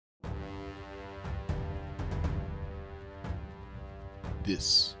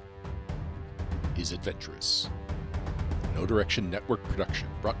This is Adventurous, a No Direction Network production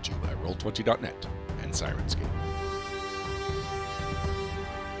brought to you by Roll20.net and Sirenscape.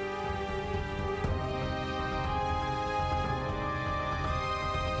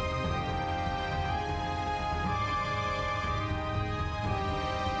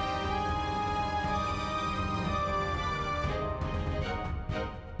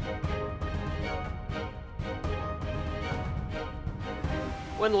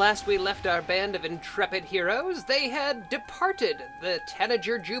 When last we left our band of intrepid heroes, they had departed the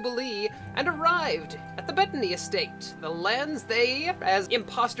Tanager Jubilee and arrived at the Bettany Estate, the lands they, as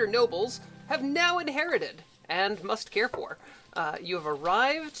imposter nobles, have now inherited and must care for. You have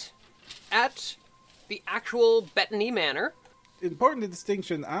arrived at the actual Bettany Manor. Important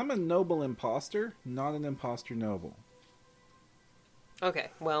distinction, I'm a noble imposter, not an imposter noble. Okay,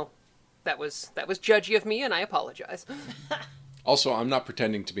 well, that was judgy of me, and I apologize. Also, I'm not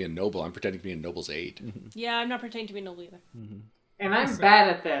pretending to be a noble. I'm pretending to be a noble's aide. Mm-hmm. Yeah, I'm not pretending to be a noble either. Mm-hmm. And I'm bad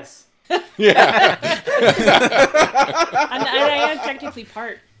at this. Yeah. and I am technically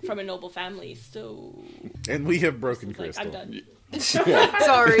part from a noble family, so... And we have broken like, crystal. I'm done.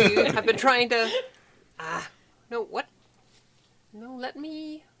 Sorry, I've been trying to... No, what? No, let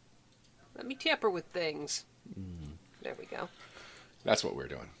me tamper with things. There we go. That's what we're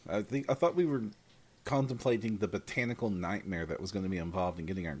doing. I thought we were contemplating the botanical nightmare that was going to be involved in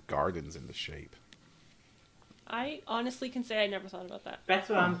getting our gardens into shape. I honestly can say I never thought about that. That's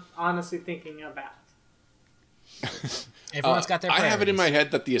what I'm honestly thinking about. Everyone's got their I priorities. have it in my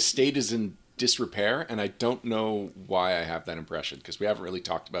head that the estate is in disrepair, and I don't know why I have that impression, because we haven't really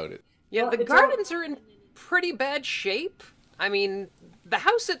talked about it. Yeah, Well, the it's gardens are in pretty bad shape. I mean, the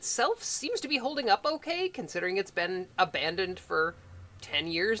house itself seems to be holding up okay, considering it's been abandoned for 10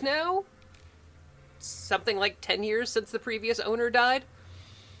 years now. Something like 10 years since the previous owner died.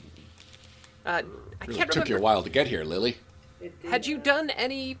 I Really can't took you a remember. while to get here, Lily. Had you done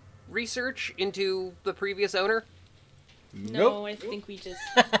any research into the previous owner? No, Nope. I think we just...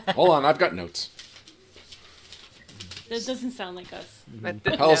 Hold on, I've got notes. That doesn't sound like us.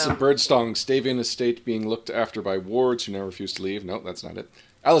 Palace No. of Birdstong, Stavian estate being looked after by wards who never refused to leave. No, that's not it.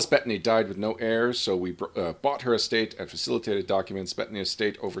 Alice Bettany died with no heirs, so we bought her estate and facilitated documents. Bettany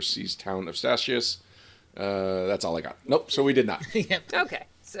estate oversees town of Statius. That's all I got. Nope, so we did not. Yep. Okay,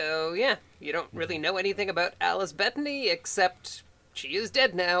 so yeah, you don't really know anything about Alice Bettany, except she is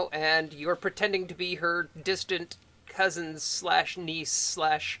dead now, and you're pretending to be her distant cousin / niece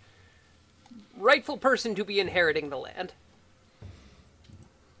 / rightful person to be inheriting the land.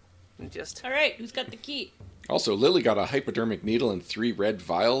 And just... All right, who's got the key? Also, Lily got a hypodermic needle and 3 red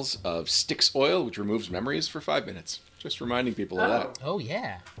vials of Styx oil, which removes memories for 5 minutes. Just reminding people of that. Oh,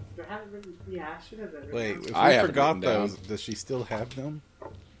 yeah. Yeah, I should have done Wait, if I we haven't forgot written down. those, does she still have them?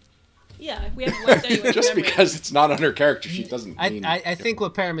 Yeah, we haven't wiped anyone's Just memory. because it's not on her character sheet doesn't mean... I think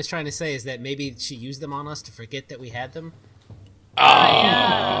what Param is trying to say is that maybe she used them on us to forget that we had them.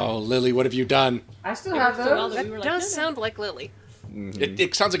 Oh, Lily, what have you done? I still have So well those. that we were That like, does no, no. sound like Lily.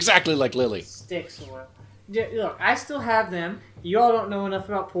 It sounds exactly like Lily. Sticks oil. Yeah, look, I still have them. You all don't know enough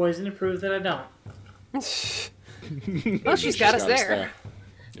about poison to prove that I don't. Well, she's got us there.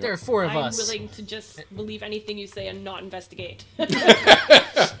 There are 4 of I'm us. willing to just believe anything you say and not investigate. It's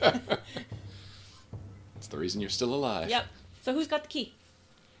the reason you're still alive. Yep. So who's got the key?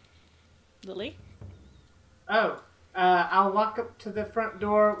 Lily? Oh, I'll walk up to the front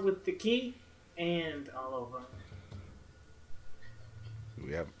door with the key, and I'll open.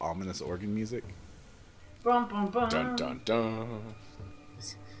 We have ominous organ music. Bum, bum, bum. Dun, dun, dun.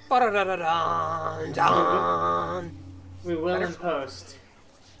 Ba-da-da-da-dun, We will in post.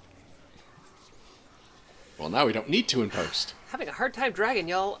 Well, now we don't need to in post. Having a hard time dragging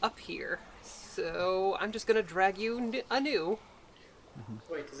y'all up here. So I'm just gonna drag you anew.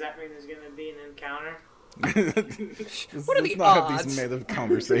 Wait, does that mean there's going to be an encounter? What are the Let's not have odds? these made-up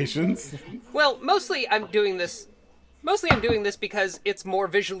conversations. Well, mostly I'm doing this because it's more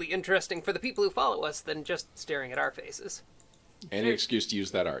visually interesting for the people who follow us than just staring at our faces. Any excuse to use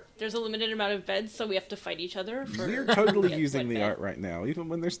that art. There's a limited amount of beds, so we have to fight each other. We're totally Yeah, using what the bed? art right now, even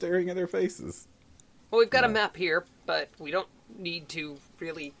when they're staring at their faces. Well, we've got a map here, but we don't need to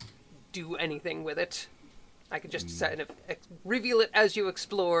really do anything with it. I could just kind of reveal it as you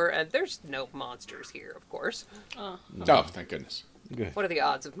explore, and there's no monsters here, of course. Oh, thank goodness. Good. What are the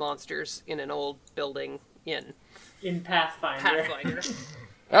odds of monsters in an old building in In Pathfinder. Pathfinder?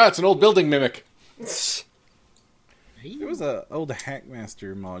 Ah, it's an old building mimic. There was a old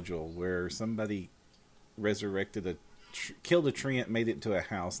Hackmaster module where somebody resurrected killed a treant, made it into a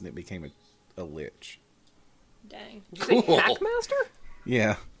house, and it became a lich. Dang. Did you say Cool. Hackmaster?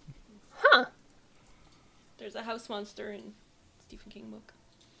 Yeah. Huh. There's a house monster in Stephen King book.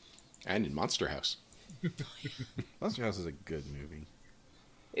 And in Monster House. Monster House is a good movie.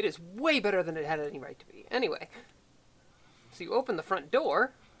 It is way better than it had any right to be. Anyway, so you open the front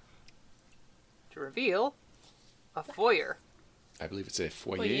door to reveal a foyer. I believe it's a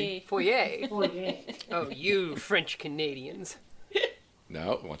foyer. Foyer. Foyer. Oh, yeah. Oh, you French Canadians.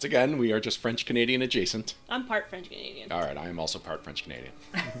 No, once again, we are just French Canadian adjacent. I'm part French Canadian. All right, I am also part French Canadian.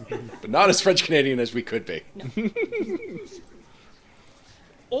 But not as French Canadian as we could be.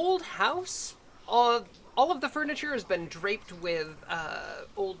 Old house. All of the furniture has been draped with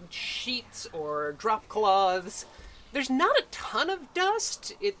old sheets or drop cloths. There's not a ton of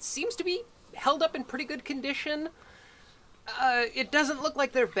dust. It seems to be held up in pretty good condition. It doesn't look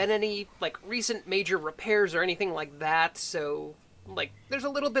like there have been any recent major repairs or anything like that. So, there's a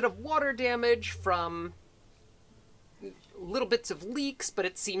little bit of water damage from little bits of leaks, but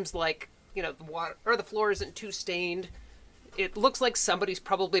it seems like the water or the floor isn't too stained. It looks like somebody's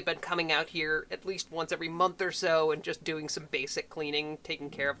probably been coming out here at least once every month or so and just doing some basic cleaning, taking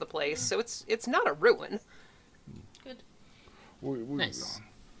care of the place. So it's not a ruin. Good. Nice.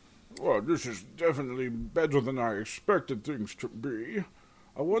 Well, this is definitely better than I expected things to be.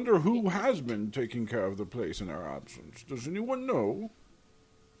 I wonder who has been taking care of the place in our absence. Does anyone know?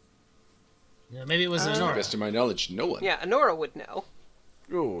 Yeah, maybe it was To the Honora. best of my knowledge, no one. Yeah, Honora would know.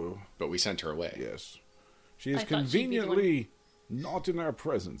 Oh, But we sent her away. yes. She is I thought she'd be the one- conveniently not in our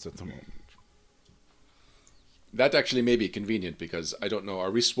presence at the moment. That actually may be convenient because I don't know.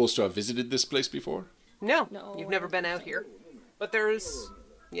 Are we supposed to have visited this place before? No, No, you've I never don't been think out so. here. But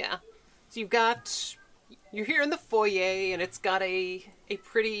yeah. So you're here in the foyer, and it's got a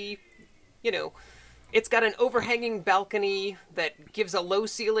pretty, it's got an overhanging balcony that gives a low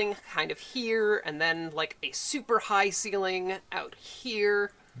ceiling kind of here, and then a super high ceiling out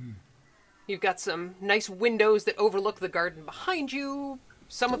here. You've got some nice windows that overlook the garden behind you.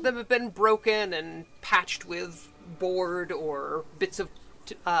 Some of them have been broken and patched with board or bits of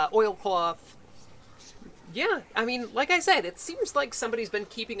oilcloth. Yeah, I mean, like I said, it seems like somebody's been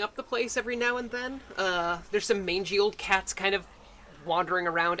keeping up the place every now and then. There's some mangy old cats kind of wandering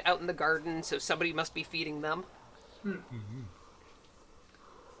around out in the garden, so somebody must be feeding them.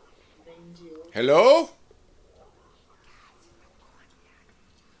 Hello?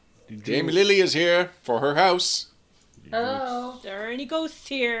 Dame Lily is here for her house. Hello. If there are any ghosts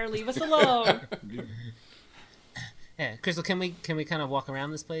here, leave us alone. Yeah, Crystal, can we kind of walk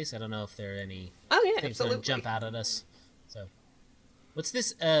around this place? I don't know if there are any Oh yeah, things that absolutely. jump out at us. So, what's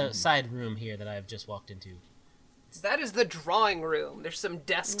this side room here that I've just walked into? That is the drawing room. There's some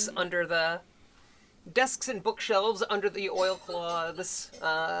desks under the desks and bookshelves under the oilcloths.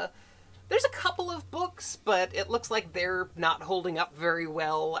 There's a couple of books, but it looks like they're not holding up very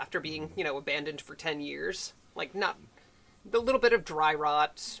well after being, abandoned for 10 years. Not the little bit of dry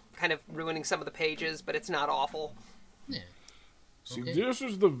rot kind of ruining some of the pages, but it's not awful. Yeah. See, Okay. this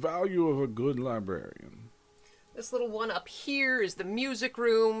is the value of a good librarian. This little one up here is the music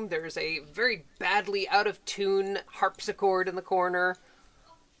room. There's a very badly out of tune harpsichord in the corner.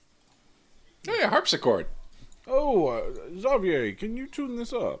 Oh yeah, harpsichord. Oh, Xavier, can you tune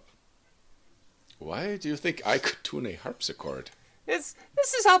this up? Why do you think I could tune a harpsichord? This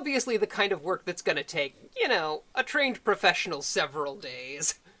is obviously the kind of work that's going to take, a trained professional several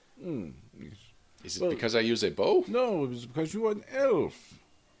days. Is it because I use a bow? No, it was because you are an elf.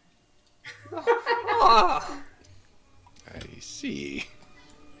 Ah, I see.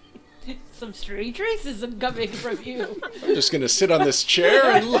 Some strange racism coming from you. I'm just gonna sit on this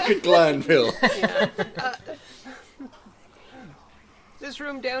chair and look at Glanville. this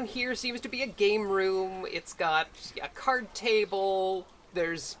room down here seems to be a game room. It's got a card table.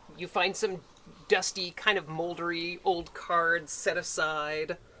 You find some dusty, kind of moldery old cards set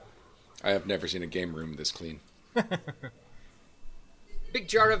aside. I have never seen a game room this clean. Big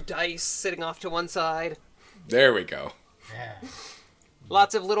jar of dice sitting off to one side. There we go. Yeah.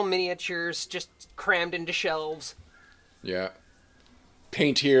 Lots of little miniatures just crammed into shelves. Yeah.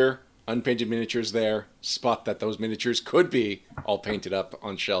 Paint here, unpainted miniatures there. Spot that those miniatures could be all painted up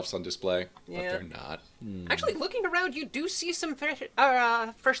on shelves on display, but Yeah. they're not. Actually, looking around, you do see some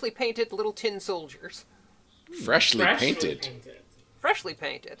freshly painted little tin soldiers. Freshly painted. Freshly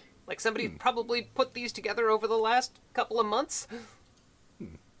painted. Like somebody probably put these together over the last couple of months.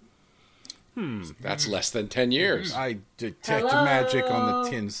 That's less than 10 years. I detect magic on the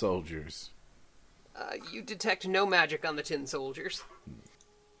tin soldiers. You detect no magic on the tin soldiers.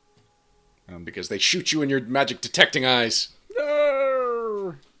 Because they shoot you in your magic detecting eyes.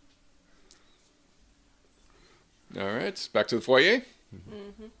 No! All right, back to the foyer.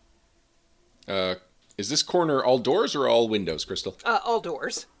 Is this corner all doors or all windows, Crystal? All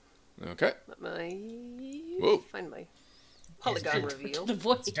doors. Okay. Let me Whoa. find my polygon reveal. The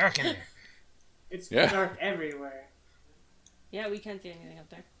voice. It's dark in there. It's Yeah. dark everywhere. Yeah, we can't see anything up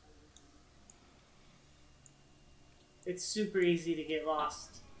there. It's super easy to get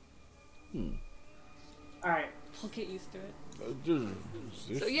lost. Alright. I'll get used to it.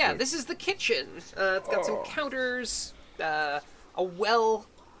 So yeah, this is the kitchen. It's got some counters, a well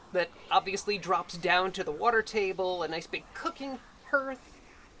that obviously drops down to the water table, a nice big cooking hearth,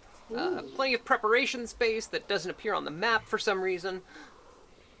 plenty of preparation space that doesn't appear on the map for some reason.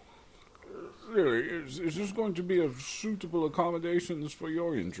 Really, is this going to be of suitable accommodations for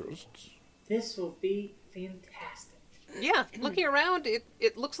your interests? This will be fantastic. Yeah, looking around,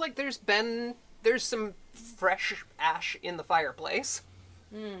 it looks like there's some fresh ash in the fireplace.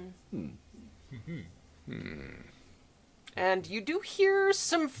 And you do hear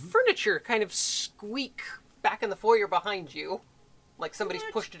some furniture kind of squeak back in the foyer behind you, like somebody's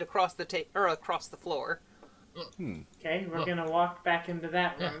pushed it across the across the floor. Okay, we're gonna walk back into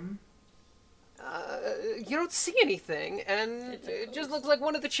that room. You don't see anything, and it just looks like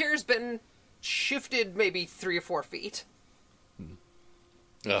one of the chairs been shifted maybe 3 or 4 feet.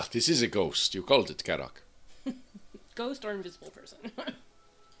 Ugh, this is a ghost. You called it Karok. Ghost or invisible person.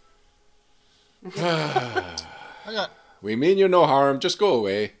 We mean you no harm. Just go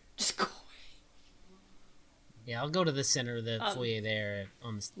away. Just go. Yeah, I'll go to the center of the foyer there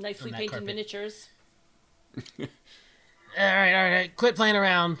on the Nicely on that painted carpet. miniatures. All right. Quit playing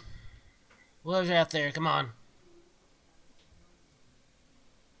around. Whoever's out there, come on.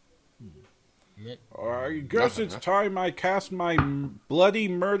 I guess it's time I cast my bloody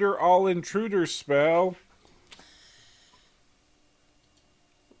murder all intruder spell.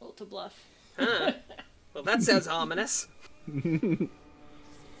 Roll to bluff. Well, that sounds ominous.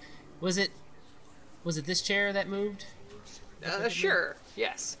 Was it this chair that moved? Sure,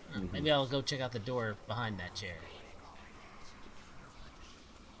 yes. Maybe I'll go check out the door behind that chair.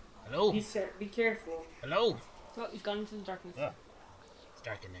 Hello? Be careful. Hello? Oh, you've gone into the darkness. It's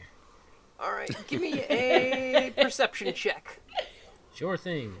dark in there. All right, give me a perception check. Sure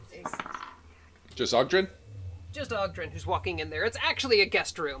thing. Just Ogdrin? Just Ogdrin, who's walking in there. It's actually a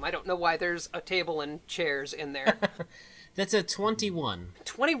guest room. I don't know why there's a table and chairs in there. That's a 21.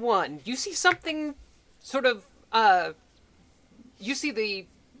 21. You see something sort of, you see the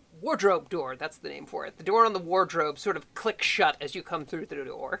wardrobe door, that's the name for it. The door on the wardrobe sort of clicks shut as you come through the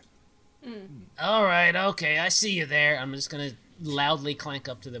door. All right, okay, I see you there. I'm just gonna loudly clank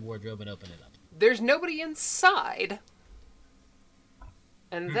up to the wardrobe and open it up. There's nobody inside.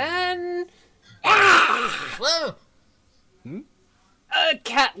 And then... Ah! Whoa! A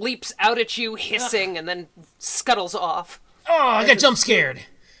cat leaps out at you, hissing, and then scuttles off. Oh, I got jump scared.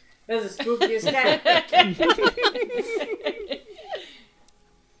 That's the spookiest cat.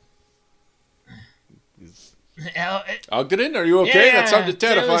 Ogdrin, are you okay? Yeah, That sounded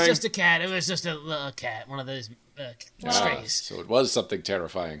terrifying. It was just a cat. It was just a cat. One of those strays. So it was something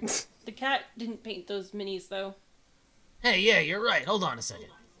terrifying. The cat didn't paint those minis, though. Hey, yeah, you're right. Hold on a second.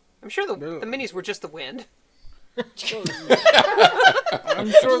 I'm sure the minis were just the wind. I'm sure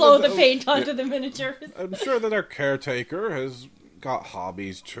Blow that the paint onto the miniatures. I'm sure that our caretaker has got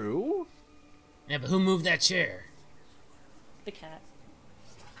hobbies too. Yeah, but who moved that chair? The cat.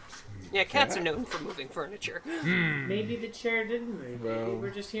 Yeah, cats are known for moving furniture. Maybe the chair didn't move. Maybe Well.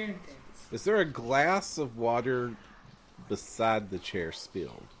 we're just hearing things. Is there a glass of water beside the chair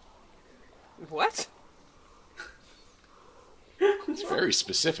spilled? What? It's very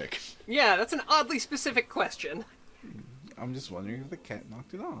specific. Yeah, that's an oddly specific question. I'm just wondering if the cat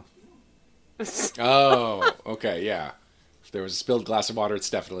knocked it off. Oh, okay, yeah. If there was a spilled glass of water, it's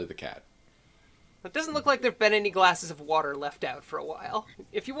definitely the cat. It doesn't look like there've been any glasses of water left out for a while.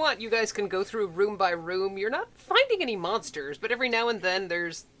 If you want, you guys can go through room by room. You're not finding any monsters, but every now and then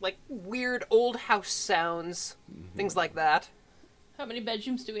there's, like, weird old house sounds. Things like that. How many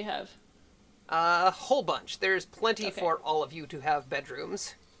bedrooms do we have? A whole bunch. There's plenty Okay. for all of you to have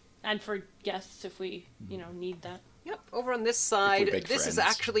bedrooms. And for guests, if we, need that. Yep, over on this side, big this is friends.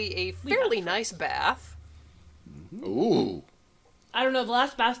 actually a fairly nice bath. Ooh. I don't know, the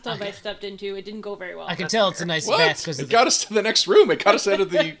last bathtub I stepped into, it didn't go very well. I can tell it's a nice What? bath because It of got us to the next room. It got us out of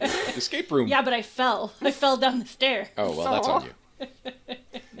the escape room. Yeah, but I fell. I fell down the stair. Oh, well, that's on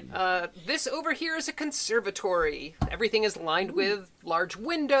you. This over here is a conservatory. Everything is lined with large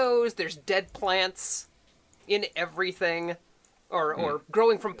windows. There's dead plants in everything. Or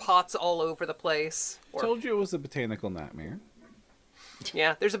growing from pots all over the place. Or, Told you it was a botanical nightmare.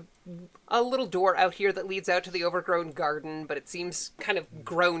 Yeah, there's a little door out here that leads out to the overgrown garden, but it seems kind of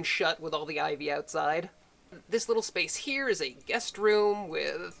grown shut with all the ivy outside. This little space here is a guest room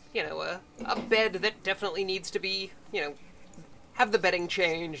with, a bed that definitely needs to be, have the bedding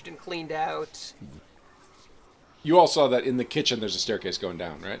changed and cleaned out. You all saw that in the kitchen there's a staircase going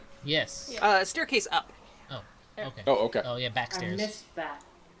down, right? Yes. Staircase up. Oh, okay. Oh, okay. Oh, yeah, I backstairs. missed that.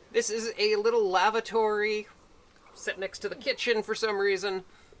 This is a little lavatory set next to the kitchen for some reason.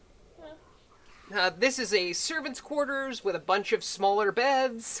 This is a servant's quarters with a bunch of smaller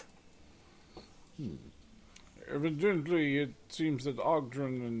beds. Evidently, it seems that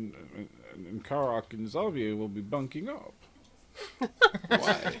Ogdrin and Karak and Xavier will be bunking up.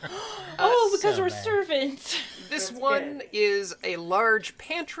 Why? Oh, because so we're bad. servants. This That's one good. is a large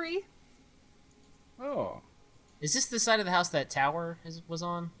pantry. Oh. Is this the side of the house that tower was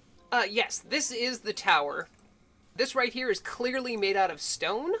on? Yes, this is the tower. This right here is clearly made out of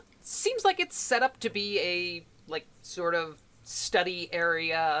stone. Seems like it's set up to be a, sort of study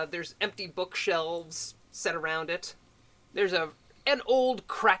area. There's empty bookshelves set around it. There's an old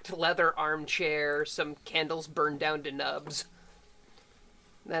cracked leather armchair, some candles burned down to nubs.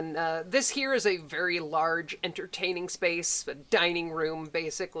 Then this here is a very large entertaining space, a dining room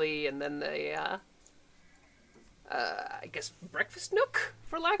basically, and then I guess breakfast nook,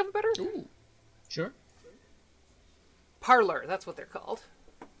 for lack of a better. Ooh. Sure. Parlor, that's what they're called.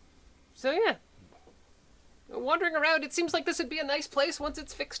 So yeah. Wandering around, it seems like this would be a nice place once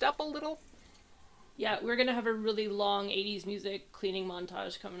it's fixed up a little. Yeah, we're gonna have a really long 80s music cleaning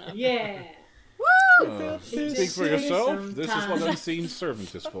montage coming up. Yeah. Speak for yourself. This is what unseen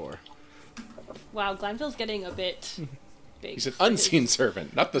servant is for. Wow, Glanville's getting a bit big. He's an unseen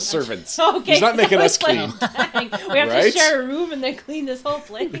servant, not the servants. Okay. He's not making I us was like, clean. dang, we have Right? to share a room and then clean this whole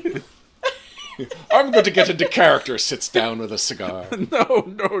place. I'm going to get into character, sits down with a cigar.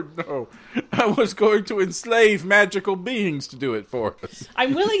 No. I was going to enslave magical beings to do it for us.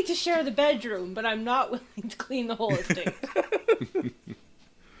 I'm willing to share the bedroom, but I'm not willing to clean the whole estate.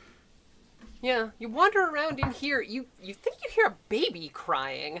 Yeah, you wander around in here, you think you hear a baby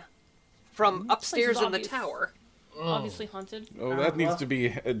crying from upstairs in the obvious. tower. Obviously haunted. Oh, that needs to be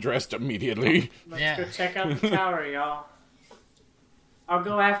addressed immediately. Let's Yeah. go check out the tower, y'all. I'll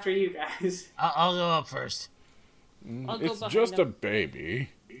go after you guys. I'll go up first. I'll go It's behind just him. a baby.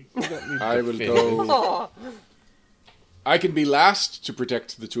 That needs I to will fit go. in. Aw. I can be last to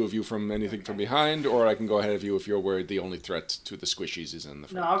protect the two of you from anything from behind, or I can go ahead of you if you're worried the only threat to the squishies is in the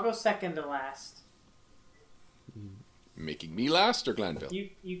No, front. I'll go second to last. Making me last or Glanville?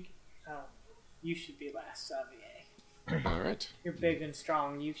 You should be last, Xavier. All right. You're big and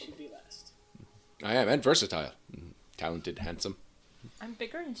strong. You should be last. I am, and versatile. Talented, handsome. I'm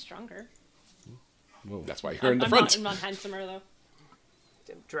bigger and stronger. That's why you're in the I'm front. not handsomer, though.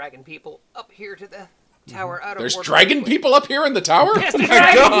 Them dragging people up here to the tower out of There's order. dragon people up here in the tower? Yes, there's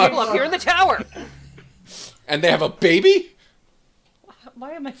dragon people up here in the tower. And they have a baby?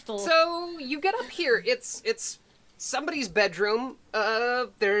 Why am I still... So you get up here. It's somebody's bedroom.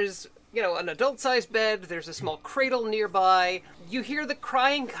 There's an adult-sized bed. There's a small cradle nearby. You hear the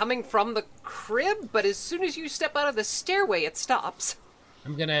crying coming from the crib, but as soon as you step out of the stairway, it stops.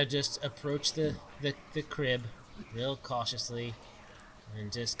 I'm gonna just approach the crib real cautiously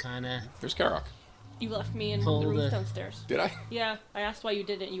and just kind of... There's Karok. You left me in Pull the room the- downstairs. Did I? Yeah, I asked why you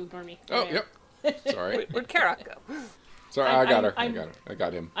did it and you ignored me. Oh, There I am. yep. Sorry. Where'd Karak go? Sorry, I'm- I got her. I'm- I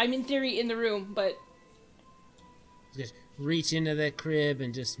got him. I'm in theory in the room, but Just reach into the crib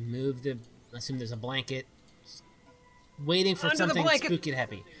and just move the... I assume there's a blanket. Just waiting for Under the something blanket. spooky to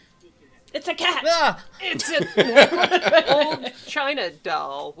happen. it's a cat! Ah! It's an old China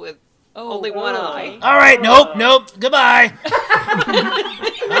doll with Oh, only one okay. eye. All right, nope, goodbye.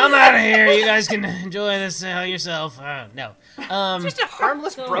 I'm out of here. You guys can enjoy this yourself. No. Just a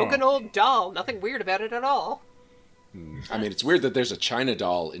harmless, broken old doll. Nothing weird about it at all. I mean, it's weird that there's a China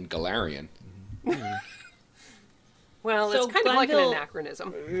doll in Galarian. Well, So it's kind of like an Glanville-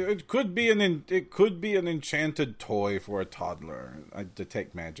 anachronism. It could be an enchanted toy for a toddler. I'd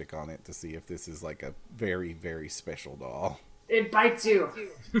detect magic on it to see if this is like a very, very special doll. It bites you.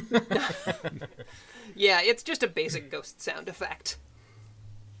 Yeah, it's just a basic ghost sound effect.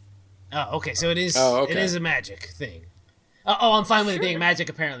 Oh, okay. So it is. Oh, okay. It is a magic thing. Oh, I'm fine with it being magic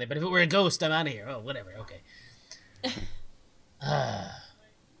apparently. But if it were a ghost, I'm out of here. Oh, whatever. Okay.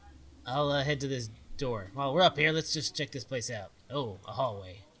 I'll head to this door. While we're up here, let's just check this place out. Oh, a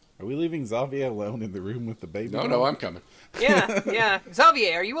hallway. Are we leaving Xavier alone in the room with the baby? No, doll? I'm coming. Yeah.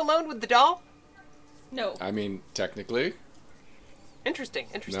 Xavier, are you alone with the doll? No. I mean, technically, Interesting.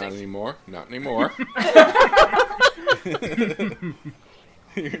 not anymore. Not anymore.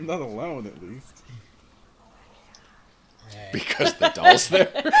 You're not alone, at least. Because the doll's there?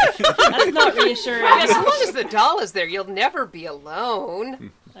 That's not reassuring. As long as the doll is there, you'll never be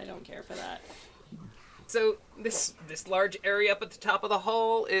alone. I don't care for that. So this large area up at the top of the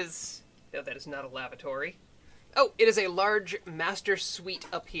hall is... No, that is not a lavatory. Oh, it is a large master suite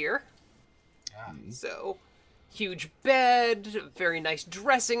up here. So, huge bed, very nice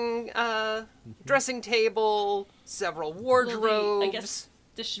dressing table, several wardrobes. I guess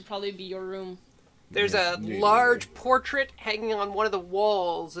this should probably be your room. There's a large portrait hanging on one of the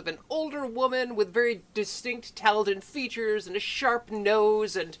walls of an older woman with very distinct talented features and a sharp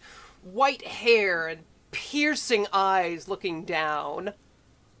nose and white hair and piercing eyes looking down.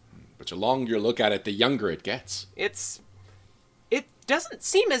 But the longer you look at it, the younger it gets. It doesn't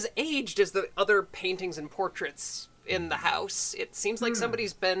seem as aged as the other paintings and portraits in the house. It seems like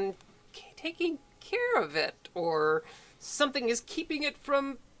somebody's been taking care of it, or something is keeping it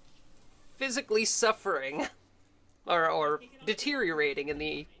from physically suffering or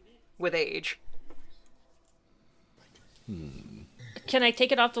deteriorating with age. Can I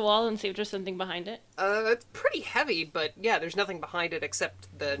take it off the wall and see if there's something behind it? It's pretty heavy, but yeah, there's nothing behind it except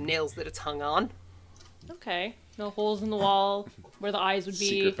the nails that it's hung on. Okay. No holes in the wall where the eyes would be.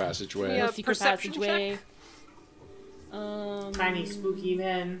 Secret passageway. Yeah. No secret Perception passageway. Tiny spooky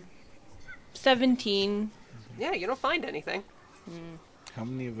men. 17. Yeah, you don't find anything. How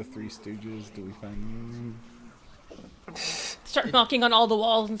many of the Three Stooges do we find? Start knocking on all the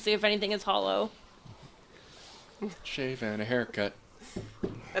walls and see if anything is hollow. Shave and a haircut.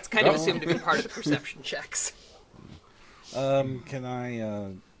 That's kind of assumed to be part of the perception checks. Can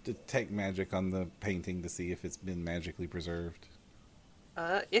I detect magic on the painting to see if it's been magically preserved?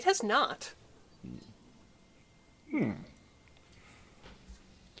 It has not. All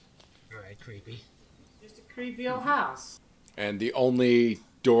right, creepy. Just a creepy old house. And the only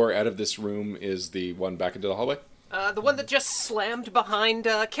door out of this room is the one back into the hallway? The one that just slammed behind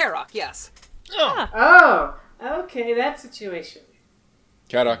Karok, yes. Oh, okay, that situation.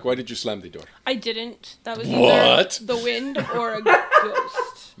 Karak, why did you slam the door? I didn't. That was What? either the wind or a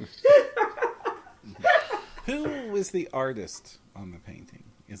ghost. Who is the artist on the painting?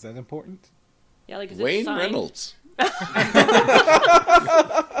 Is that important? Yeah, like is it Wayne signed? Reynolds.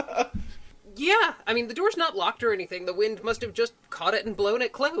 Yeah, I mean, the door's not locked or anything. The wind must have just caught it and blown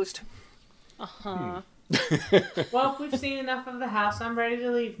it closed. Uh-huh. Well, we've seen enough of the house. I'm ready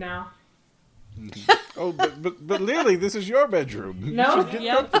to leave now. Oh, but Lily, this is your bedroom. No. You should get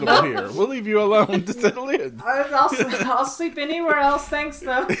Yep. comfortable here. We'll leave you alone to settle in. I'll sleep anywhere else, thanks,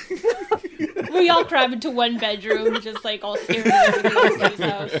 though. We all cram into one bedroom, just like all scared of everything in this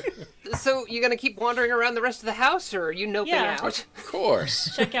house. So, you gonna keep wandering around the rest of the house, or are you noping Yeah. out? Of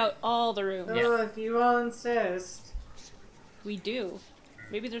course. Check out all the rooms. Oh, if you all insist. We do.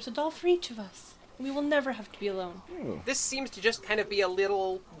 Maybe there's a doll for each of us. We will never have to be alone. This seems to just kind of be a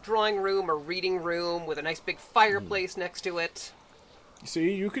little drawing room or reading room with a nice big fireplace next to it.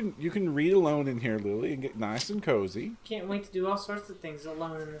 See, you can read alone in here, Lily, and get nice and cozy. Can't wait to do all sorts of things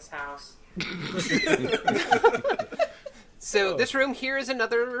alone in this house. So this room here is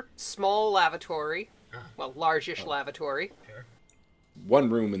another small lavatory. Well, largish lavatory. One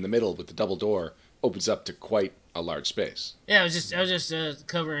room in the middle with the double door opens up to quite a large space. Yeah, I was just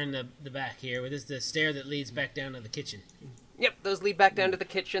covering the back here with the stair that leads back down to the kitchen. Yep, those lead back down to the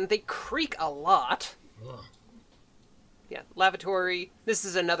kitchen. They creak a lot. Ugh. Yeah, lavatory. This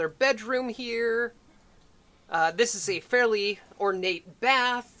is another bedroom here. This is a fairly ornate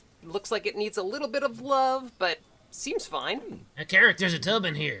bath. Looks like it needs a little bit of love, but seems fine. Carrick, there's a tub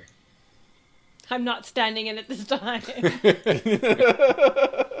in here. I'm not standing in it this time.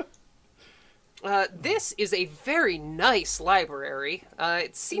 This is a very nice library.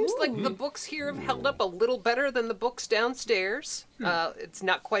 It seems like the books here have held up a little better than the books downstairs. It's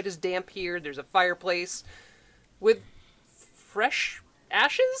not quite as damp here. There's a fireplace with fresh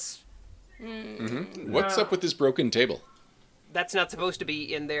ashes? What's up with this broken table? That's not supposed to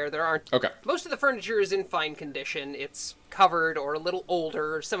be in there. There aren't. Okay. Most of the furniture is in fine condition. It's covered or a little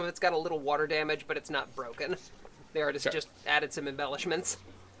older. Some of it's got a little water damage, but it's not broken. The artist Okay. just added some embellishments.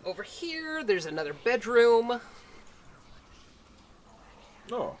 Over here, there's another bedroom.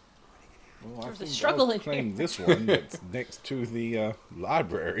 Oh. Well, There's a struggle in claim here. this one that's next to the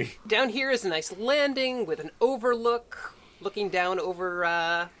library. Down here is a nice landing with an overlook, looking down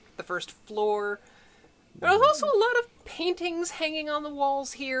over the first floor. There's also a lot of paintings hanging on the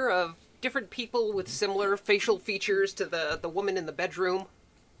walls here of different people with similar facial features to the woman in the bedroom.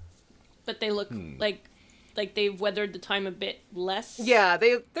 But they look like they've weathered the time a bit less. Yeah,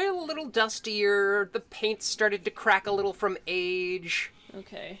 they're a little dustier. The paint started to crack a little from age.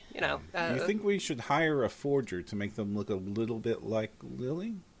 Okay. You know. Do you think we should hire a forger to make them look a little bit like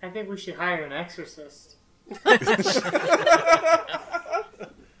Lily? I think we should hire an exorcist.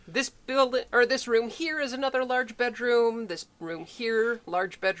 This room here is another large bedroom. This room here,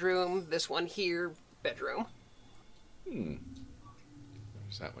 large bedroom. This one here, bedroom.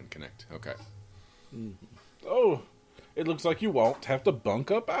 Does that one connect? Okay. Oh, it looks like you won't have to bunk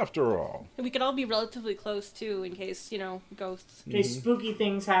up after all. And we could all be relatively close, too, in case, ghosts. In case spooky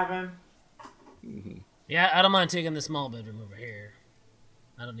things happen. Yeah, I don't mind taking the small bedroom over here.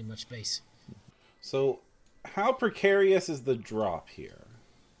 I don't need much space. So, how precarious is the drop here?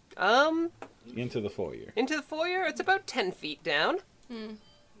 Into the foyer. Into the foyer, it's about 10 feet down.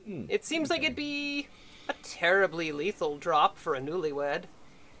 It seems like it'd be a terribly lethal drop for a newlywed.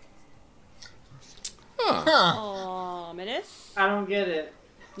 Ominous. I don't get it.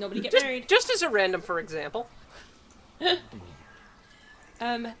 Nobody get married. Just as a random, for example.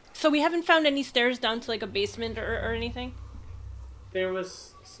 So we haven't found any stairs down to, like, a basement or anything? There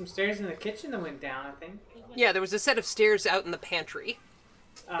was some stairs in the kitchen that went down, I think. Yeah, there was a set of stairs out in the pantry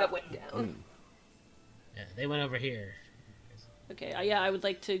that went down. Yeah, they went over here. Okay, I would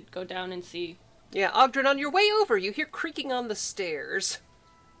like to go down and see. Yeah, Ogdrin, on your way over, you hear creaking on the stairs.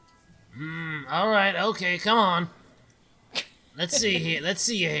 All right, okay, come on. Let's see here. Let's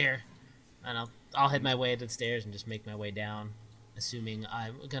see you here. And I'll head my way to the stairs and just make my way down, assuming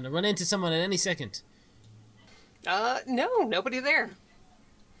I'm gonna run into someone at any second. No, nobody there.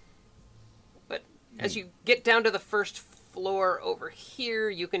 But as you get down to the first floor over here,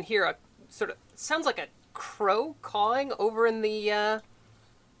 you can hear a sounds like a crow cawing over in the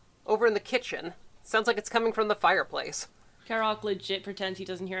kitchen. Sounds like it's coming from the fireplace. Karok legit pretends he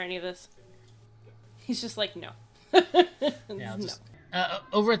doesn't hear any of this. He's just like, no. Yeah, I'll just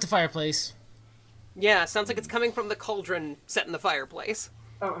over at the fireplace. Yeah, sounds like it's coming from the cauldron set in the fireplace.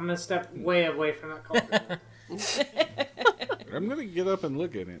 Oh, I'm gonna step way away from that cauldron. I'm gonna get up and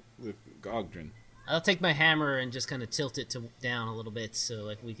look at it with Ogdrin. I'll take my hammer and just kind of tilt it down a little bit so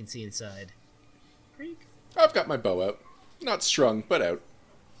like we can see inside. I've got my bow out. Not strung, but out.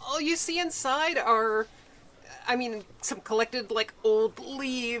 All you see inside are, some collected, like, old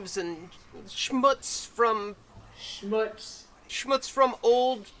leaves and schmutz from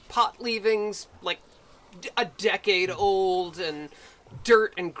old pot leavings, like, a decade old, and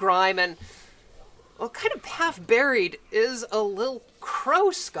dirt and grime, and, well, kind of half buried is a little crow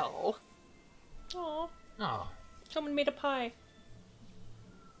skull. Aw, Oh, someone made a pie.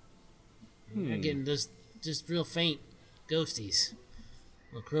 again, those just real faint ghosties,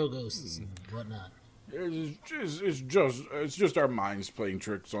 little crow ghosts and whatnot. It's just our minds playing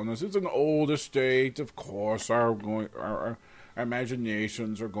tricks on us. It's an old estate, of course. Our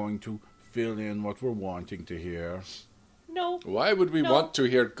imaginations are going to fill in what we're wanting to hear. No. Why would we want to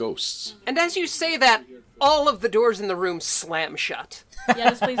hear ghosts? And as you say that, all of the doors in the room slam shut. Yeah,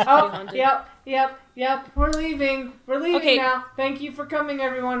 this place is pretty Oh, haunted. yep. We're leaving. Okay. Now. Thank you for coming,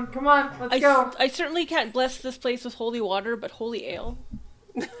 everyone. Come on, let's go. I certainly can't bless this place with holy water, but holy ale.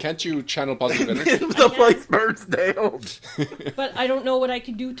 Can't you channel positive energy? The place burns down. But I don't know what I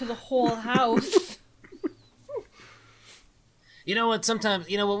can do to the whole house. You know what? Sometimes,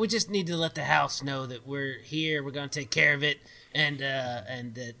 we just need to let the house know that we're here, we're going to take care of it, and that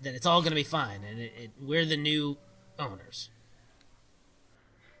it's all going to be fine, and we're the new owners.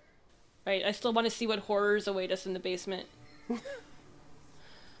 Right, I still want to see what horrors await us in the basement.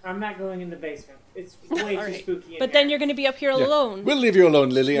 I'm not going in the basement. It's way too spooky. But then you're going to be up here alone. We'll leave you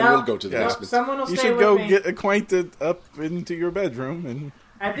alone, Lily, and No. we'll go to the Yeah. basement. Someone will You stay should with go me. get acquainted up into your bedroom and...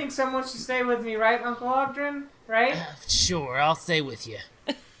 I think someone should stay with me, right, Uncle Ogdrin? Right? Sure, I'll stay with you.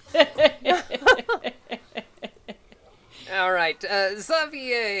 All right,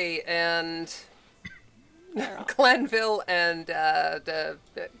 Xavier and Glenville and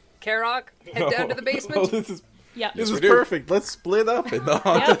Karok head down to the basement. Oh, this is Yeah. this we is do. perfect. Let's split up in the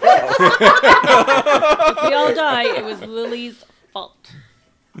haunted Yep. house. If we all die, it was Lily's fault.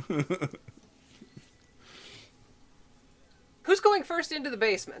 Who's going first into the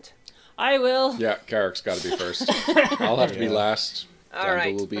basement? I will. Yeah, Carrick's got to be first. I'll have to be last. All Glenville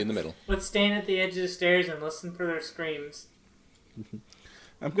right. will be in the middle. Let's stand at the edge of the stairs and listen for their screams.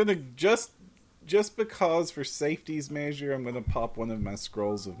 I'm gonna just because for safety's measure, I'm gonna pop one of my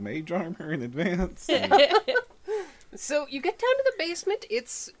scrolls of mage armor in advance. So you get down to the basement.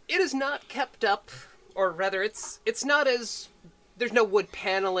 It is not kept up, or rather, it's not as. There's no wood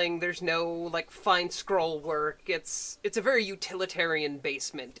paneling. There's no like fine scroll work. It's a very utilitarian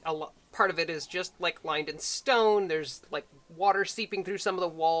basement. Part of it is just like lined in stone. There's like water seeping through some of the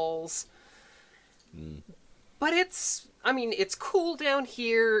walls. But it's I mean, it's cool down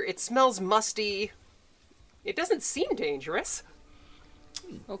here. It smells musty. It doesn't seem dangerous.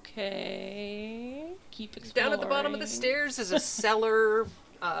 Okay. Keep exploring. Down at the bottom of the stairs is a cellar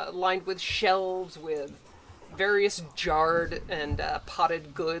lined with shelves with various jarred and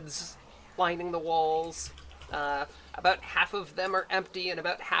potted goods lining the walls. About half of them are empty, and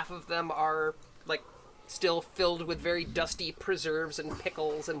about half of them are, like, still filled with very dusty preserves and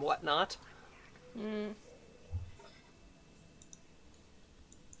pickles and whatnot.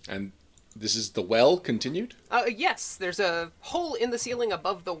 And this is the well continued? Yes, there's a hole in the ceiling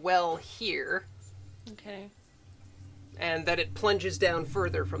above the well here, Okay. and that it plunges down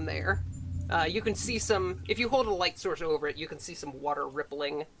further from there. You can see some, if you hold a light source over it, you can see some water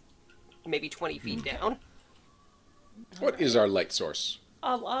rippling maybe 20 feet down. What is our light source?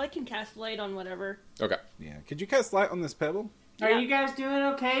 I can cast light on whatever. Okay. Yeah. Could you cast light on this pebble? Are you guys doing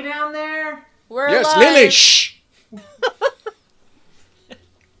okay down there? We're Yes, alive. Lily, shh!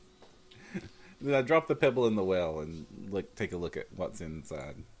 Then I drop the pebble in the well and take a look at what's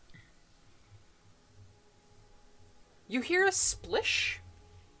inside. You hear a splish,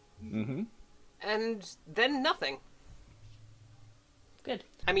 Mm-hmm. and then nothing. Good.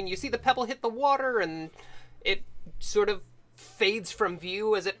 I mean, you see the pebble hit the water, and it sort of fades from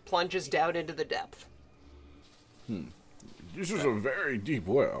view as it plunges down into the depth. This is a very deep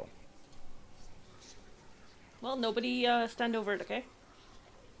well. Well, nobody stand over it, okay?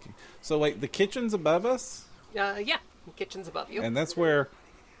 So wait, the kitchen's above us, Yeah, the kitchen's above you. and that's where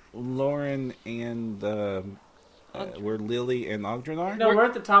Lauren and where Lily and Ogden are. No, we're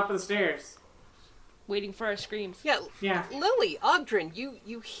at the top of the stairs. Waiting for our screams. Yeah, Yeah. Lily, Ogdrin,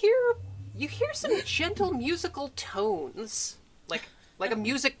 you hear some gentle musical tones, like a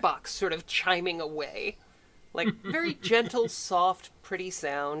music box sort of chiming away, like very gentle, soft, pretty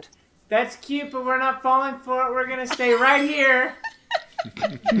sound. That's cute, but we're not falling for it. We're gonna stay right here.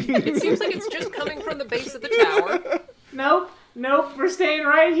 It seems like it's just coming from the base of the tower. Nope, we're staying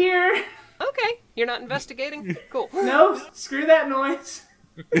right here. Okay, you're not investigating? Cool. Nope, screw that noise.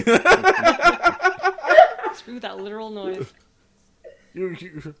 Screw that literal noise.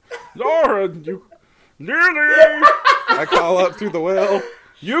 Lauren, Lily, I call up through the well.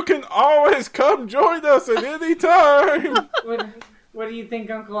 you can always come join us at any time. What do you think,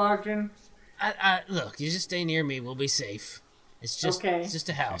 Uncle Ogden? Look, you just stay near me. We'll be safe. It's just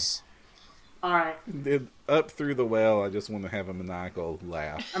a house. All right, Then up through the well, I just want to have a maniacal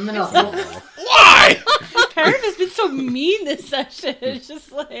laugh. I'm gonna hold. Parent has been so mean this session. It's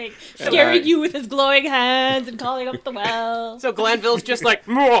just like scaring you with his glowing hands and calling up the well. So Glanville's just like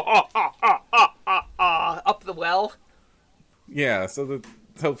up the well. Yeah, so that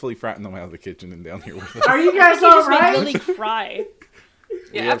hopefully frighten them out of the kitchen and down here with us. Are you guys He all just made right? Lily cry.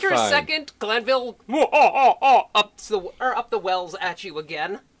 Yeah, We are after a fine. second, Glanville up the wells at you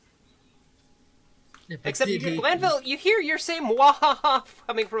again. Except Glanville, you hear your same wahaha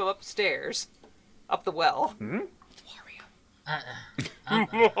coming from upstairs, up the well.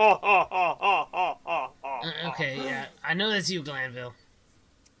 Okay, yeah, I know that's you, Glanville.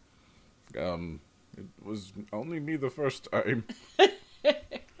 It was only me the first time.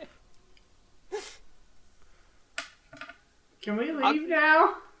 Can we leave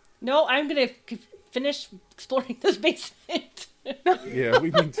now? No, I'm gonna finish exploring this basement. Yeah, we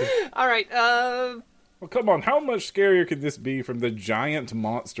need to. All right, Well, come on. How much scarier could this be from the giant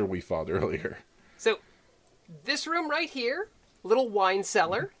monster we fought earlier? so this room right here, little wine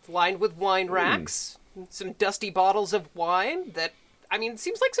cellar lined with wine racks, some dusty bottles of wine that, I mean,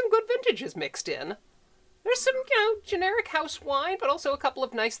 seems like some good vintages mixed in. There's some, generic house wine, but also a couple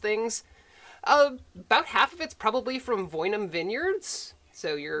of nice things. About half of it's probably from Voynham Vineyards,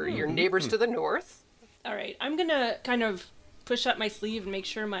 so your neighbors to the north. All right, I'm gonna kind of push up my sleeve and make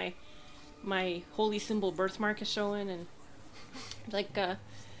sure my holy symbol birthmark is showing, and like,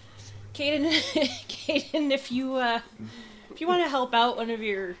 Caden, if you want to help out one of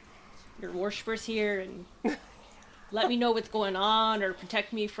your worshippers here and let me know what's going on or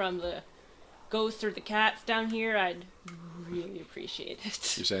protect me from the ghosts or the cats down here, I'd really appreciate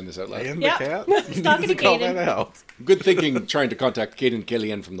it. You're saying this out loud? And Yep. the cat? Just You talking need to to call Caden. that out. Good thinking trying to contact Caden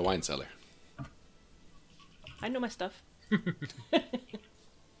Killian from the wine cellar. I know my stuff.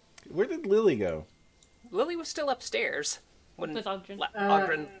 Where did Lily go? Lily was still upstairs when With Ogden.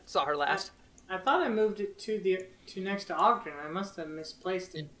 Ogden saw her last. I thought I moved it to next to Ogden. I must have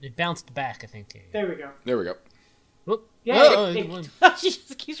misplaced it. It bounced back, I think. There we go. There we go. Whoop. Yeah, Oh, it- She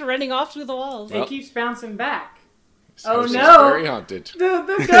just keeps running off through the walls. It keeps bouncing back. This Oh, house is no. very haunted. The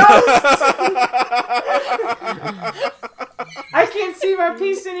ghost! I can't see my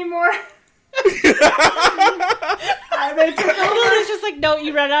piece anymore. They took over. Lily's just like, no,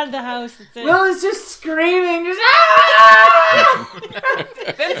 you run out of the house. That's it. Lily's just screaming, just ah!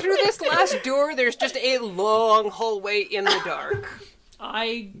 Then through this last door, there's just a long hallway in the dark.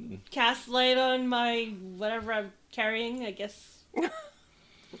 I cast light on my whatever I'm carrying, I guess.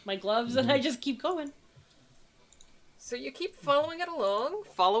 My gloves, and I just keep going. So you keep following it along.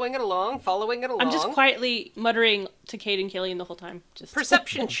 I'm just quietly muttering to Kate and Killian the whole time. Just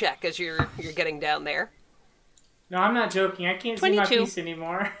Perception check as you're getting down there. No, I'm not joking. I can't see 22. my piece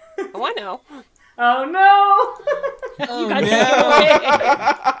anymore. Oh, I know. Oh no! Oh, got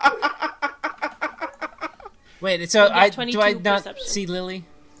Wait, so got do I 22 not perception. see Lily?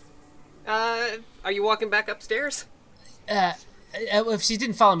 Are you walking back upstairs? If she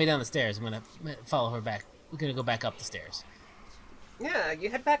didn't follow me down the stairs, I'm gonna follow her back. We're gonna go back up the stairs. Yeah, you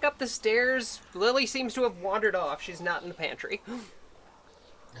head back up the stairs. Lily seems to have wandered off. She's not in the pantry.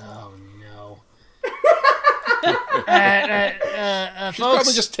 Oh no. She's folks,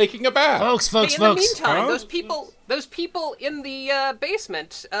 probably just taking a bath. folks. Hey, in the meantime, Huh? those people in the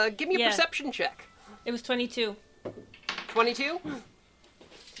basement, give me a Yeah. perception check. It was 22. 22?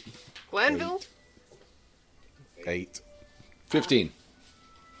 Glanville? 8. 15.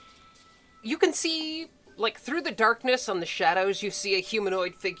 You can see, like, through the darkness on the shadows, you see a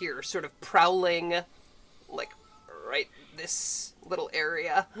humanoid figure sort of prowling, like, right this little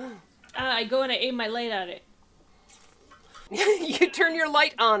area. I go and I aim my light at it. You turn your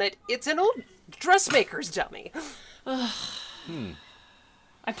light on it. It's an old dressmaker's dummy. I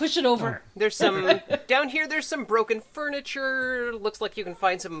push it over. There's some... down here, there's some broken furniture. Looks like you can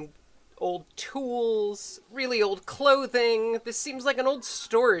find some old tools, really old clothing. This seems like an old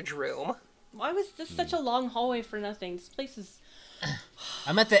storage room. Why was this such a long hallway for nothing? This place is...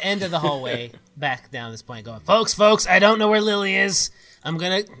 I'm at the end of the hallway, back down this point, going, folks, I don't know where Lily is. I'm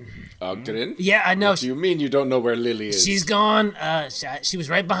gonna. Ogden? Yeah, I know. What do you mean you don't know where Lily is? She's gone. She was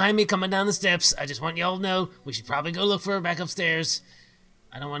right behind me coming down the steps. I just want y'all to know we should probably go look for her back upstairs.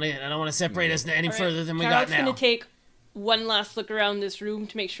 I don't want to separate us any further than we got Carl's now. gonna take one last look around this room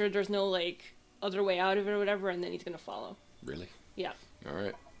to make sure there's no, like, other way out of it or whatever, and then he's gonna follow. Really? Yeah. All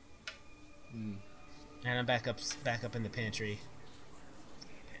right. And I'm back up in the pantry.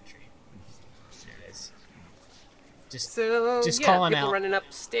 There it is. Just calling people out. running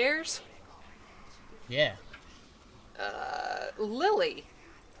upstairs. Yeah. Lily,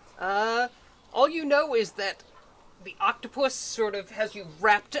 all you know is that the octopus sort of has you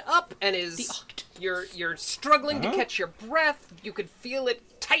wrapped up and is you're struggling to catch your breath. You could feel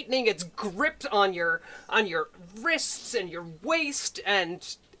it tightening its grip on your wrists and your waist and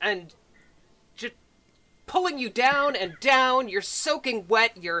just pulling you down and down. You're soaking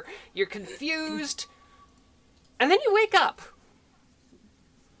wet. You're confused. And then you wake up.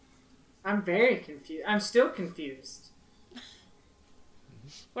 I'm very confused. I'm still confused.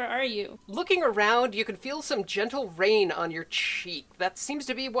 Where are you? Looking around, you can feel some gentle rain on your cheek. That seems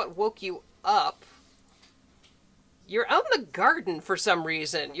to be what woke you up. You're out in the garden for some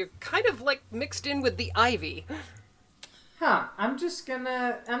reason. You're kind of like mixed in with the ivy. Huh. I'm just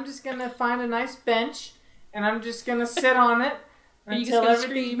gonna find a nice bench and I'm just gonna sit on it Are you just until gonna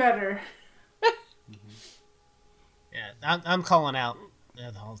everything's scream? better. Yeah, I'm calling out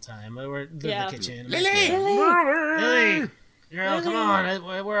the whole time. We're in Yeah. the kitchen. Lily! Lily! Girl, come on.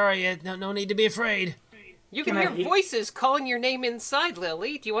 Where are you? No need to be afraid. You can Can I hear hear- voices calling your name inside,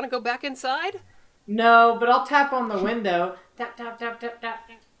 Lily. Do you want to go back inside? No, but I'll tap on the window. Tap, tap, tap, tap, tap.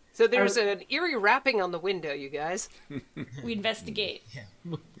 So there's an eerie rapping on the window, you guys. We investigate.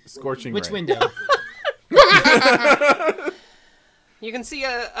 Scorching Which rain. window? You can see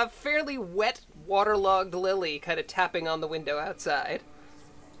a fairly wet, waterlogged Lily kind of tapping on the window outside.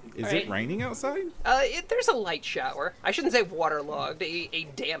 Is Alright. it raining outside? There's a light shower. I shouldn't say waterlogged, a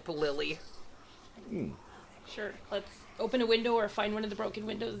damp Lily. Sure. Let's open a window or find one of the broken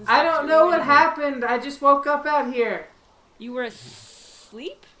windows. And I stuff don't through know the what window. happened. I just woke up out here. You were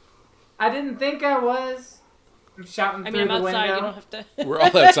asleep? I didn't think I was. I'm shouting I through mean, I'm the outside. window. You don't have to. We're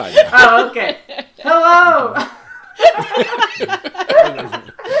all outside now. Oh, okay. Hello.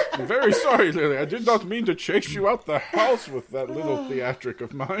 I'm very sorry, Lily. I did not mean to chase you out the house with that little theatric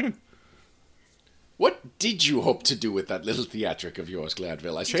of mine. What did you hope to do with that little theatric of yours,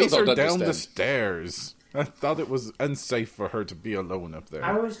 Gladville? I still Chase her don't down the understand. stairs. I thought it was unsafe for her to be alone up there.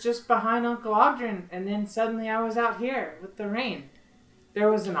 I was just behind Uncle Ogden, and then suddenly I was out here with the rain. There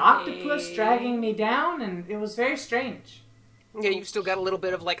was an octopus Hey. dragging me down, and it was very strange. Yeah, you've still got a little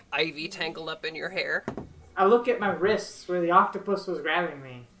bit of, like, ivy tangled up in your hair. I look at my wrists where the octopus was grabbing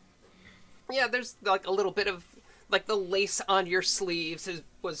me. Yeah, there's, like, a little bit of like the lace on your sleeves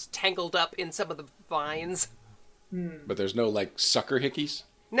was tangled up in some of the vines. But there's no, like, sucker hickeys?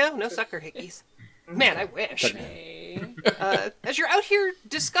 No sucker hickeys. Man, I wish. As you're out here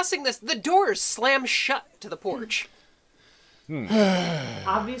discussing this, the doors slam shut to the porch.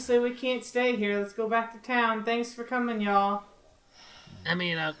 Obviously, we can't stay here. Let's go back to town. Thanks for coming, y'all. I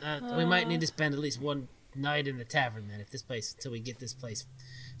mean, we might need to spend at least one night in the tavern then, until we get this place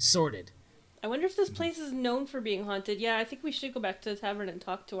sorted. I wonder if this place is known for being haunted. Yeah, I think we should go back to the tavern and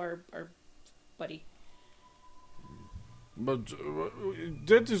talk to our buddy. But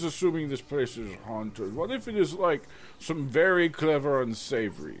that is assuming this place is haunted. What if it is like some very clever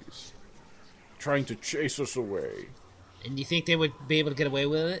unsavories trying to chase us away? And you think they would be able to get away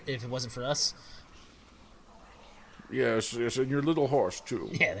with it if it wasn't for us? Yes, and your little horse, too.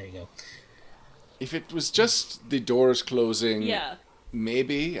 Yeah, there you go. If it was just the doors closing, Yeah.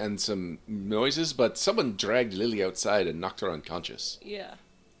 maybe, and some noises, but someone dragged Lily outside and knocked her unconscious. Yeah.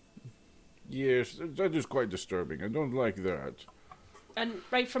 Yes, that is quite disturbing. I don't like that. And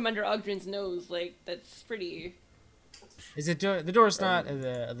right from under Ogdrin's nose, like, that's pretty... Is it the door's not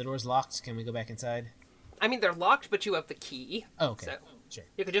the door's locked? Can we go back inside? I mean, they're locked, but you have the key. Oh, okay. So Sure.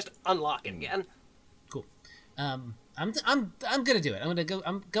 you could just unlock it again. Cool. I'm gonna do it.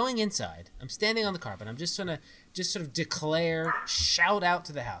 I'm going inside. I'm standing on the carpet. I'm just gonna sort of shout out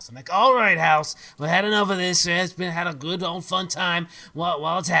to the house. I'm like, all right, house, we had enough of this. Had a good old fun time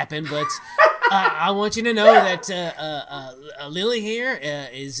while it's happened, but I want you to know that Lily here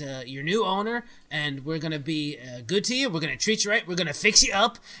is your new owner, and we're gonna be good to you. We're gonna treat you right. We're gonna fix you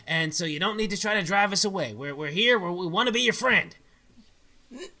up, and so you don't need to try to drive us away. We're here. We want to be your friend.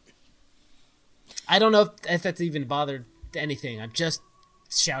 I don't know if that's even bothered anything. I'm just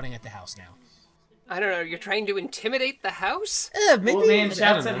shouting at the house now. I don't know, you're trying to intimidate the house? Maybe. Old man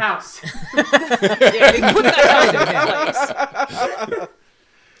shouts at house. Yeah, they put that house in place.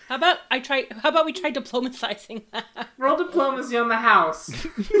 How about we try diplomatizing that? Roll diplomacy on the house.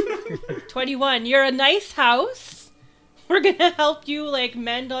 21. You're a nice house. We're gonna help you, like,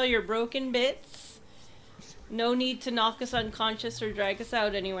 mend all your broken bits. No need to knock us unconscious or drag us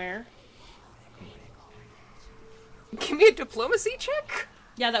out anywhere. Give me a diplomacy check?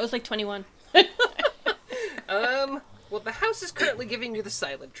 Yeah, that was like 21. Well, the house is currently giving you the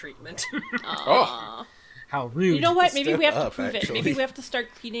silent treatment. Oh! How rude. You know what? Maybe Step we have to up, prove it. actually. Maybe we have to start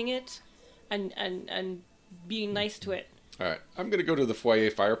cleaning it and being nice to it. Alright, I'm gonna go to the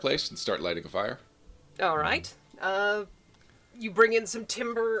foyer fireplace and start lighting a fire. All right. You bring in some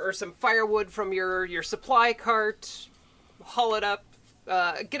timber or some firewood from your supply cart, haul it up,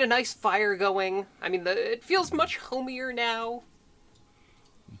 get a nice fire going. I mean, it feels much homier now.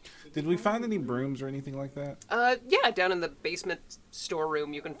 Did we find any brooms or anything like that? Yeah, down in the basement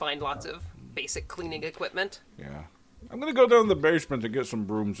storeroom, you can find lots of basic cleaning equipment. Yeah. I'm gonna go down to the basement to get some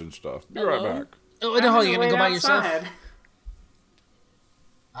brooms and stuff. Be right Hello? back. Oh, no, you're gonna Wait go by yourself? outside.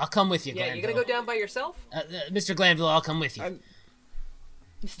 I'll come with you, Yeah, Glanville. you gonna go down by yourself? Mr. Glanville, I'll come with you.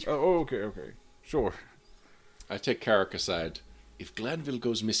 Oh, okay. Sure. I take Carrick aside. If Glanville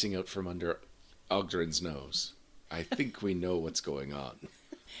goes missing out from under Ogdrin's nose, I think we know what's going on.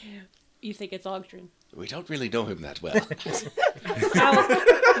 You think it's Ogdrin. We don't really know him that well. Now,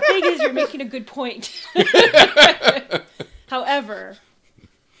 the thing is, you're making a good point. However,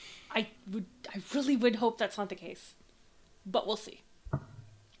 I really would hope that's not the case. But we'll see.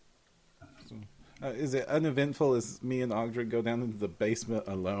 Is it uneventful as me and Ogdrin go down into the basement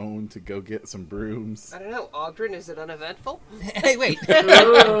alone to go get some brooms? I don't know. Ogdrin, is it uneventful? Hey, wait.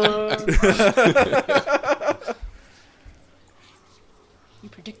 You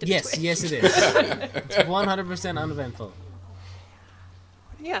predicted Yes, it. yes, it is. It's 100% uneventful.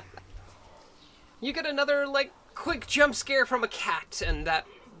 Yeah. You get another, like, quick jump scare from a cat, and that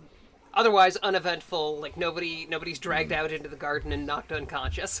otherwise uneventful, like, nobody's dragged out into the garden and knocked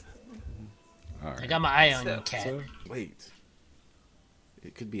unconscious. I got my eye on So- you, cat. So, wait.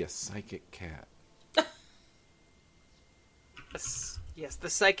 It could be a psychic cat. Yes, the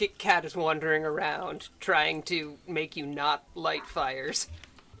psychic cat is wandering around, trying to make you not light fires.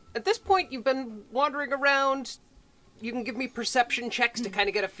 At this point, you've been wandering around. You can give me perception checks to kind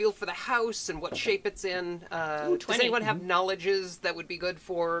of get a feel for the house and what shape it's in. Does 20. anyone have knowledges that would be good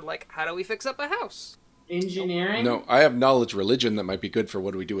for, like, how do we fix up a house? Engineering? No, I have knowledge religion that might be good for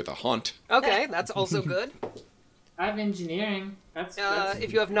what do we do with a haunt. Okay, that's also good. I have engineering. That's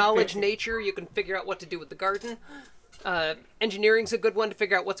If you have knowledge nature, you can figure out what to do with the garden. Engineering's a good one to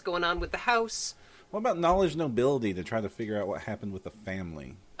figure out what's going on with the house. What about knowledge nobility to try to figure out what happened with the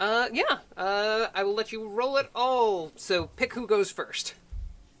family? Yeah. I will let you roll it all. So pick who goes first.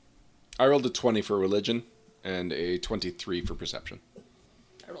 I rolled a 20 for religion. And a 23 for perception.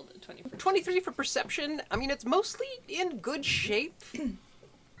 I rolled a 20 for 23 for perception. I mean, it's mostly in good shape.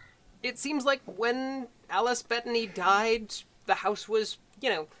 It seems like when Alice Bettany died, the house was,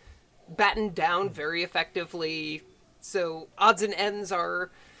 battened down very effectively. So odds and ends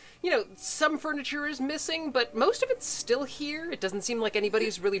are, some furniture is missing, but most of it's still here. It doesn't seem like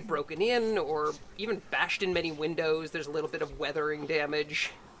anybody's really broken in or even bashed in many windows. There's a little bit of weathering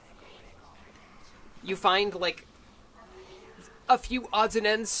damage. You find, a few odds and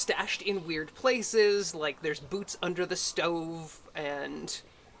ends stashed in weird places, like there's boots under the stove, and,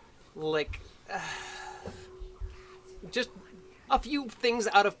 just a few things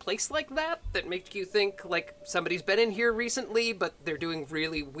out of place like that make you think, somebody's been in here recently, but they're doing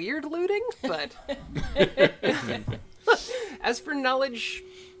really weird looting, but... As for knowledge,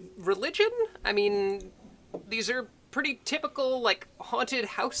 religion, I mean, these are pretty typical, haunted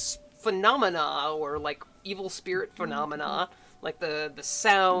house phenomena, or, evil spirit phenomena. Like the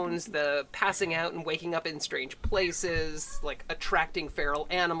sounds, the passing out and waking up in strange places, attracting feral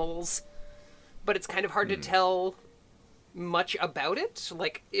animals. But it's kind of hard to tell much about it.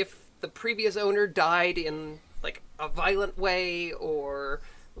 If the previous owner died in, a violent way, or,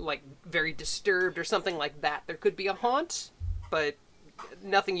 very disturbed or something like that, there could be a haunt, but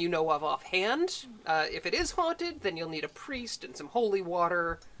nothing you know of offhand. If it is haunted, then you'll need a priest and some holy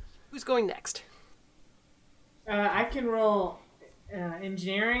water. Who's going next? I can roll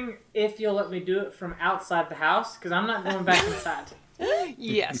engineering if you'll let me do it from outside the house, because I'm not going back inside.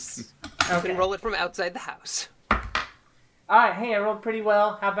 Yes. You can roll it from outside the house. Alright, hey, I rolled pretty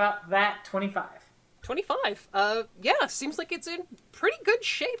well. How about that? 25. 25. Yeah, seems like it's in pretty good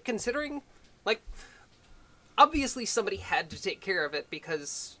shape, considering, obviously somebody had to take care of it,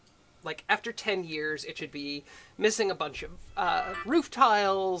 because, after 10 years, it should be missing a bunch of roof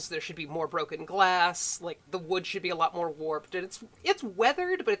tiles, there should be more broken glass, the wood should be a lot more warped, and it's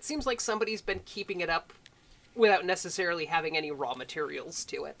weathered, but it seems like somebody's been keeping it up without necessarily having any raw materials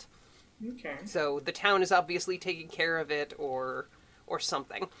to it. Okay. So the town is obviously taking care of it, or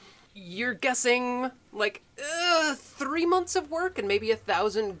something. You're guessing, 3 months of work and maybe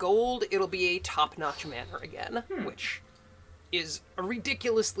 1,000 gold, it'll be a top-notch manor again, which is a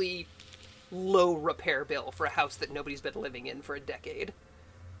ridiculously low repair bill for a house that nobody's been living in for a decade.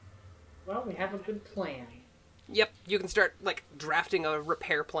 Well, we have a good plan. Yep, you can start, drafting a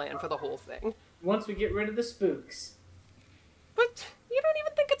repair plan for the whole thing. Once we get rid of the spooks. But you don't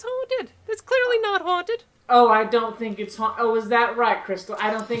even think it's haunted. It's clearly not haunted. Oh, I don't think it's haunted. Oh, is that right, Crystal? I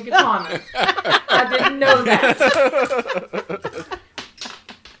don't think it's haunted. I didn't know that.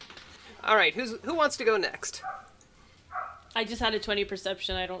 All right, who wants to go next? I just had a 20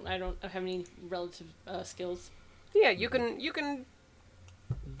 perception. I don't have any relative skills. Yeah, you can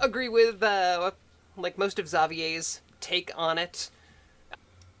agree with most of Xavier's take on it.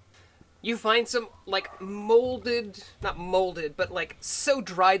 You find some molded, not molded, but so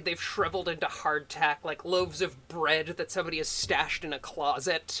dried they've shriveled into hardtack, loaves of bread that somebody has stashed in a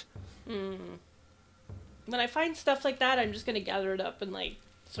closet. When I find stuff like that, I'm just gonna gather it up and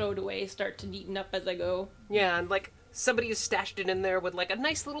throw it away, start to neaten up as I go. Yeah, and somebody has stashed it in there with a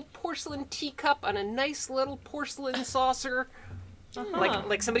nice little porcelain teacup and a nice little porcelain saucer. Uh-huh.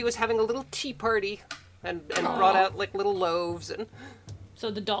 Like somebody was having a little tea party and brought out little loaves and... So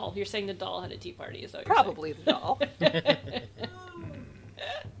the doll, you're saying the doll had a tea party, is that what Probably the doll.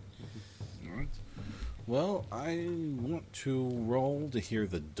 Alright. Well, I want to roll to hear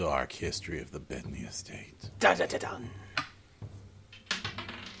the dark history of the Bettany estate. Dun-dun-dun-dun.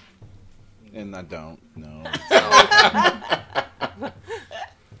 And I don't know.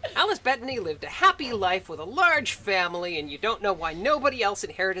 Alice Bettany lived a happy life with a large family, and you don't know why nobody else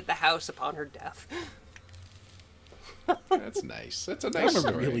inherited the house upon her death. That's nice. That's a nice I'm a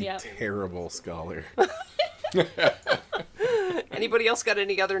story. really Yeah. terrible scholar. Anybody else got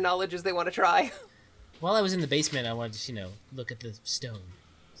any other knowledges they want to try? While I was in the basement, I wanted to, look at the stone,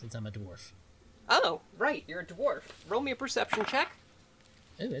 since I'm a dwarf. Oh, right, you're a dwarf. Roll me a perception check.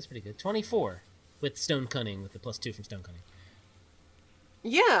 Oh, that's pretty good. 24 with stone cunning, with the +2 from stone cunning.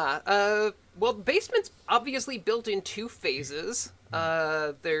 Yeah, well, the basement's obviously built in 2 phases.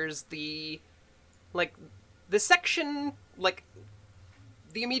 There's the section,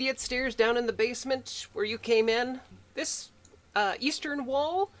 the immediate stairs down in the basement where you came in. This eastern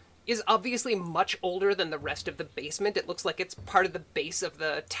wall is obviously much older than the rest of the basement. It looks like it's part of the base of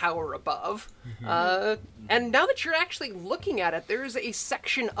the tower above. And now that you're actually looking at it, there's a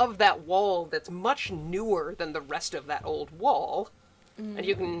section of that wall that's much newer than the rest of that old wall. And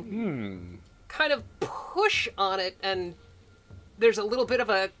you can kind of push on it, and there's a little bit of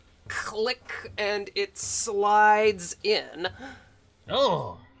a click, and it slides in.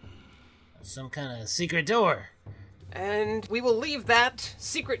 Oh, that's some kind of secret door. And we will leave that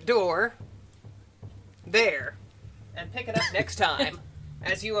secret door there and pick it up next time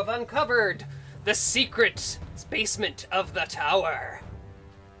as you have uncovered the secret basement of the tower.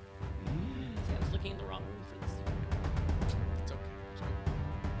 See, I was looking in the wrong room for this. It's okay.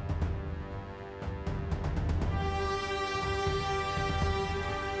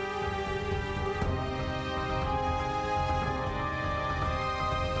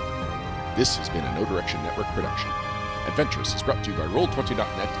 This has been a No Direction Network production. Adventurous is brought to you by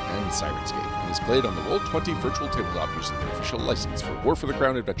Roll20.net and Sirenscape, and is played on the Roll20 virtual tabletop using the official license for War for the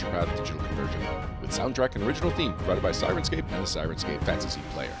Crown Adventure Path digital conversion, with soundtrack and original theme provided by Sirenscape and the Sirenscape Fantasy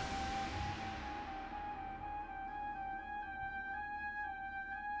Player.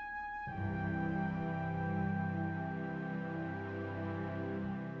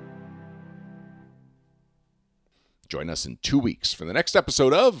 Join us in 2 weeks for the next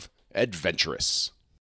episode of Adventurous.